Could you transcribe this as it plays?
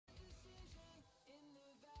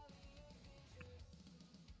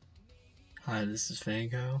Hi, this is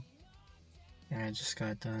Fango, and I just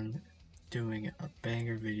got done doing a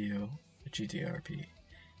banger video with GTRP.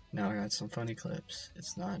 Now I got some funny clips.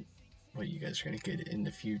 It's not what you guys are gonna get in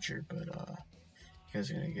the future, but you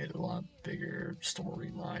guys are gonna get a lot bigger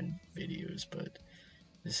storyline videos, but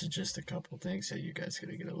this is just a couple things that you guys are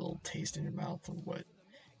gonna get a little taste in your mouth of what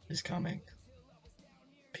is coming.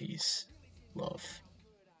 Peace. Love.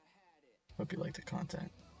 Hope you like the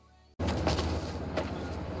content.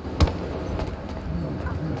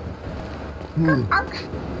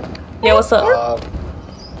 Yeah, what's up?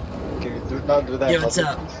 Can you not do that? Yo, what's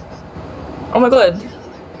up? Oh my god.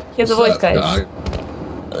 He has a voice, guys. Dog?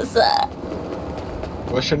 What's up?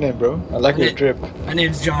 What's your name, bro? I like your drip. My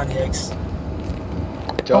name's John Hicks.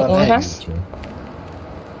 John okay. Hicks.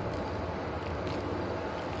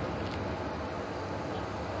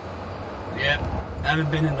 Yep. I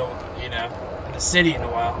haven't been in the, in the city in a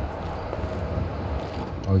while.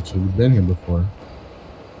 Oh, so you've been here before?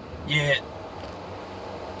 Yeah.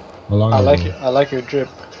 How long I ago? like it. I like your drip.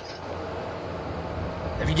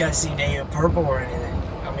 Have you guys seen AO Purple or anything?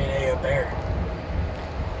 I mean AO Bear.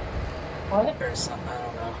 What? Or something, I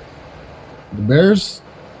don't know. The bears?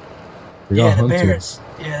 They got Yeah, the hunted. Bears.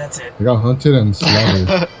 Yeah, that's it. They got hunted and slaughtered.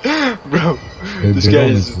 Bro, this they guy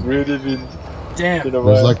don't is listen. really been. Damn. You know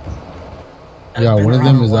There's what? like, I've yeah, been one of around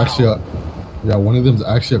them a is while. actually one of them is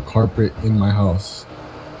actually a carpet in my house.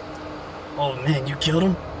 Oh man, you killed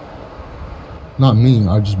him? Not me.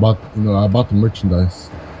 I just bought, I bought the merchandise.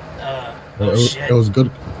 Oh shit. It was good.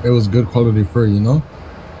 It was good quality fur,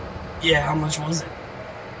 Yeah, how much was it?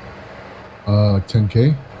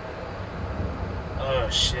 10K. Oh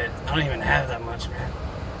shit. I don't even have that much, man.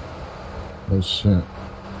 Oh shit.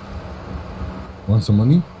 Want some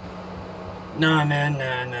money? No, man,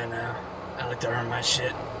 no. I like to earn my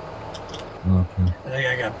shit. Okay. I think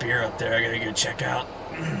I got beer up there I gotta go check out.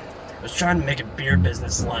 I was trying to make a beer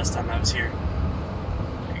business the last time I was here.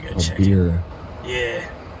 I gotta go check it. Beer. Yeah.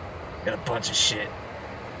 Got a bunch of shit.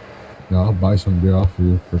 Yeah, I'll buy some beer off of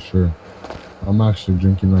you for sure. I'm actually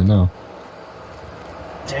drinking right now.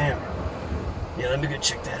 Damn. Yeah, let me go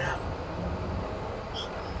check that out.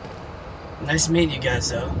 Nice meeting you guys,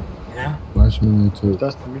 though. Nice meeting you too.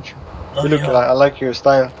 Nice to meet you. Love You look y'all. like. I like your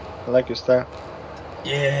style. I like your style.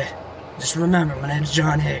 Yeah. Just remember, my name's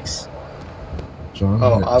John Hicks. John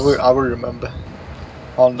Oh, Hicks. I will remember.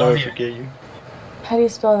 I'll never Love you. forget you. How do you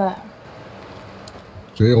spell that?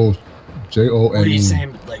 J-O-N-E. What are you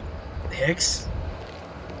saying, like, Hicks?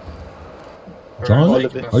 Or John?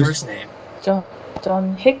 like How my do you- first name?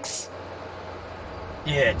 John Hicks?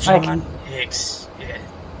 Yeah, John Hicks. Yeah.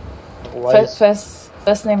 Why?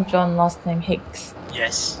 First name John, last name Hicks.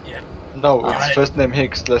 Yes, yeah. No, Got it's it. first name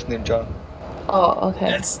Hicks, last name John. Oh, okay.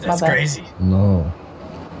 That's My bad. crazy. No,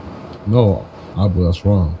 Abu, that's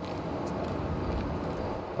wrong.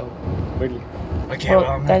 Oh, really? Okay, well,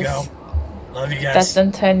 I'm gonna go. Love you guys. That's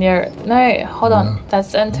Antonio. No, hold on. Yeah.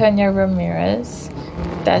 That's Antonio Ramirez.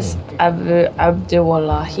 That's Abu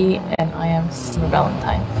Abdullahi, and I am Summer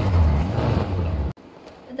Valentine.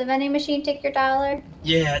 Did the vending machine take your dollar?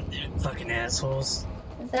 Yeah, dude, fucking assholes.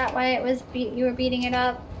 Is that why it was you were beating it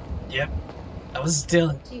up? Yep. I was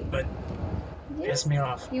stealing, You- but pissed me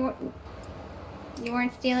off. You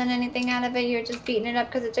weren't stealing anything out of it. You were just beating it up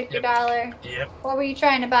because it took your dollar. Yep. What were you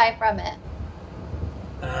trying to buy from it?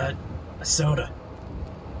 A soda.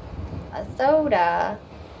 A soda.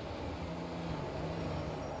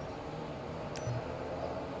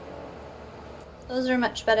 Those are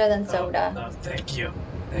much better than soda. Oh, thank you.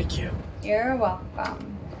 Thank you. You're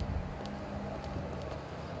welcome.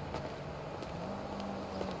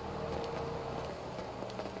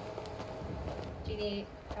 Do you need?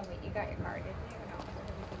 Oh wait, you got your card, didn't you? Or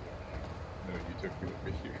no? No, you took me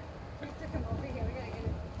over here. I took him over here. We gotta get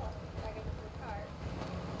his card.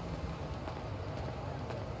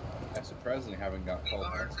 I surprisingly haven't got called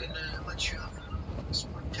back yet. Let you have this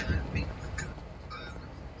one time.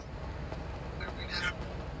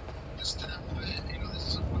 Just this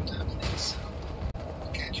is a one-time thing, so you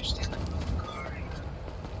can't just stand up in the car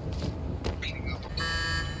and beating up.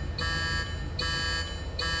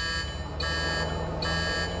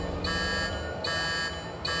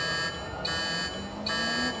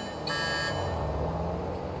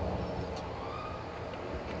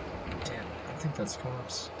 Damn, I think that's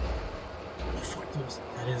cops. Oh, fuck those.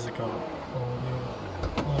 That is a cop. Oh no.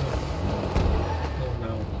 Oh no. Oh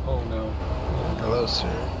no. Oh no. Oh no. Hello,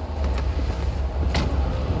 sir.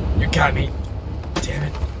 You got me. Damn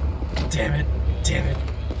it. Damn it. Damn it.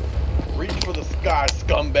 Reach for the sky,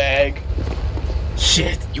 scumbag.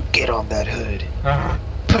 Shit. You get on that hood.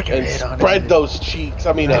 And spread those cheeks.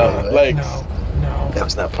 I mean, legs. No. That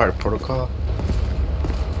was not part of protocol.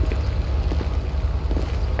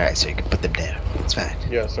 Alright, so you can put them down. It's fine.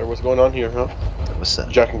 Yeah, sir. What's going on here, huh? What's up?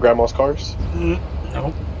 Jacking grandma's cars?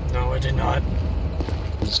 Nope. No, I did not.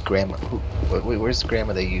 Who's grandma? Wait, where's the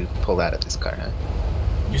grandma that you pulled out of this car, huh?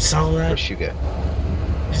 You saw that? Where'd she go?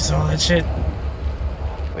 You saw that shit?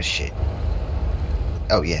 What shit?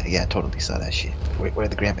 Oh, yeah, I totally saw that shit. Where'd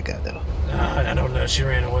the grandma go, though? I don't know. She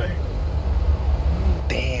ran away.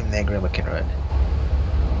 Damn, that grandma can run.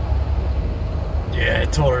 Yeah, I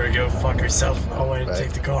told her to go fuck herself. I wanted to Right.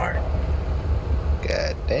 take the car.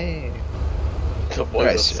 God damn. The boy's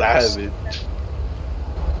Right, a sir. savage.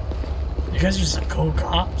 You guys are some cool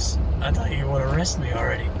cops. I thought you would arrest me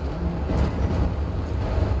already.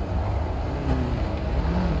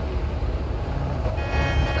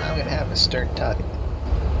 I'm gonna have a stern talk.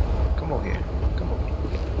 Come over here. Come over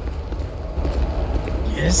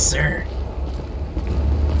here. Yes, sir.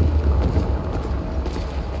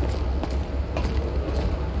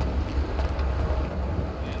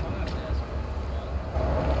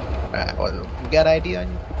 Alright, well, you got ID on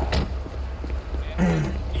you?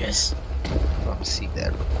 Yes. Let me see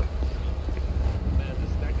that real quick. Man,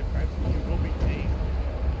 this stack of cracks, you will be dazed.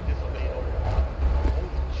 Disobey order.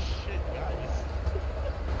 Holy shit, guys.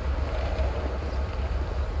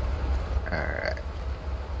 Alright.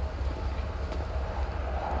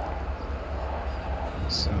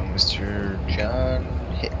 So, Mr. John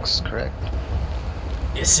Hicks, correct?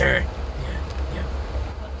 Yes, sir. Yeah.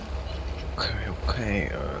 Okay,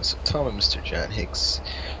 so tell me, Mr. John Hicks.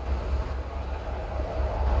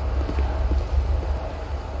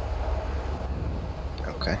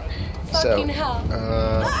 Okay. Fucking hell.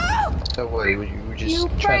 So what, were you just You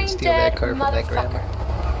trying to steal that car brain-dead from that grandma?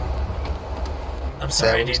 I'm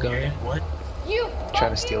sorry, I what was didn't hear going you. What? You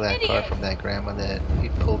Trying to steal that car idiot. from that grandma that you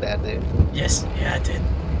pulled out there? Yes, yeah, I did.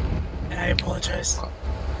 And I apologized.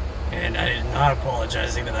 And I did not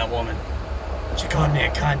apologizing to that woman. She called me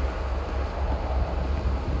a cunt.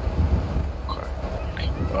 Okay.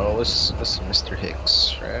 Well, listen, Mr.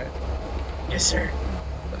 Hicks, right? Yes, sir.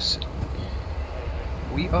 Listen.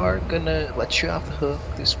 We are gonna let you off the hook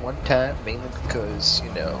this one time, mainly because,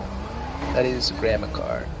 you know, that is a grandma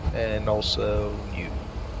car. And also, you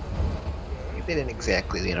didn't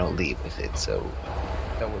exactly, you know, leave with it, so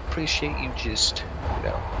I would appreciate you just, you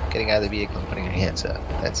know, getting out of the vehicle and putting your hands up.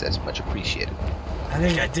 That's much appreciated. I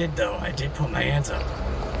think I did, though. I did put my hands up.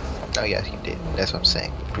 Oh yeah, you did. That's what I'm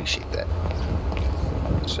saying. Appreciate that.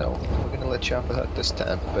 So, we're gonna let you off the hook this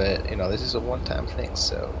time, but, you know, this is a one-time thing,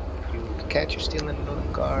 so if you catch you stealing another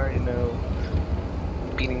car, you know,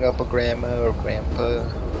 beating up a grandma or grandpa,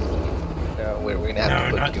 you know, we're gonna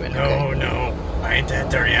have to put you in, okay? No. I ain't that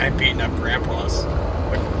dirty. I ain't beating up grandpas.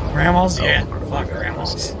 But grandmas? Oh, Yeah. grandmas, Fuck yeah.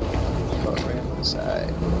 grandmas. Fuck grandmas,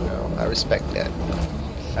 I respect that.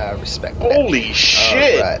 I respect that. Holy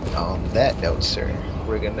shit! Alright, on that note, sir,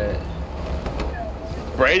 we're gonna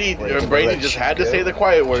Brady let just you had to go. say the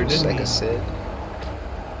quiet word, Just didn't like I he? said.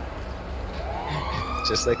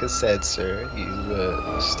 Just like I said, sir,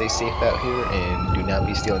 you stay safe out here and do not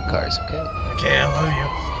be stealing cars, okay? Okay, I love you.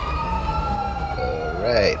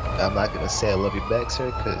 Alright, I'm not gonna say I love you back, sir,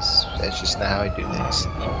 because that's just not how I do things.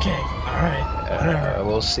 Okay, alright. I Whatever.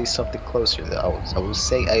 will say something closer, though. I will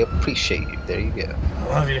say I appreciate you. There you go. I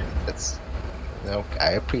love you. That's... No,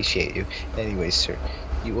 I appreciate you. Anyways, sir,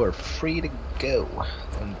 you are free to go.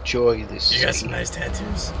 Enjoy this. You got some nice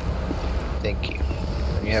tattoos. Thank you.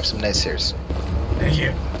 And you have some nice hair, sir. Thank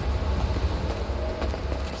you.